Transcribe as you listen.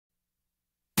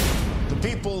The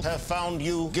people have found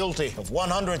you guilty of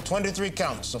 123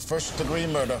 counts of first-degree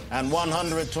murder and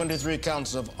 123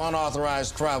 counts of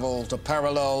unauthorized travel to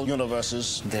parallel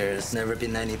universes. There's never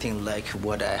been anything like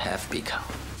what I have become.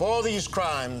 For these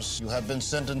crimes, you have been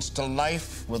sentenced to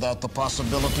life without the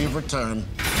possibility of return.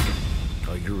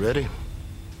 Are you ready?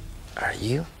 Are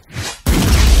you?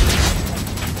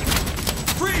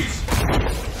 Freeze!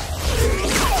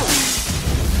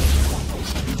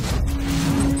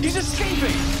 He's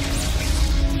escaping!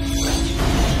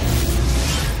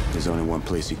 There's only one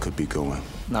place he could be going.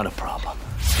 Not a problem.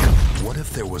 What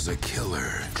if there was a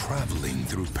killer traveling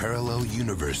through parallel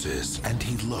universes and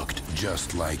he looked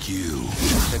just like you?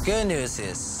 The good news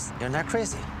is, you're not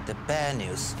crazy. The bad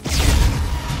news,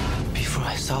 before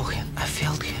I saw him, I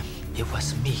felt him. It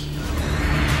was me.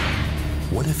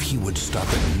 What if he would stop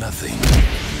at nothing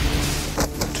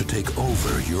to take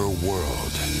over your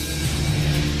world?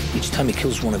 Each time he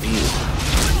kills one of you,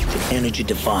 the energy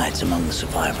divides among the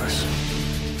survivors.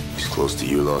 He's close to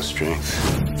you, lost strength.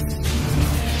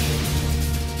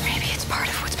 Maybe it's part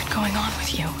of what's been going on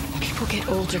with you. People get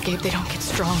older, Gabe. They don't get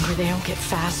stronger. They don't get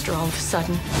faster all of a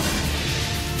sudden.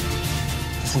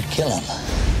 If we kill him,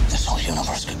 this whole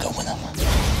universe could go with him.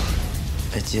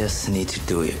 I just need to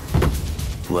do it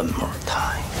one more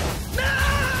time.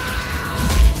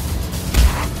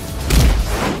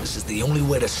 This is the only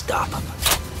way to stop him.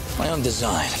 My own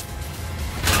design.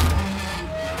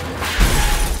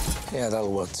 Yeah,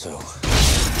 that'll work too.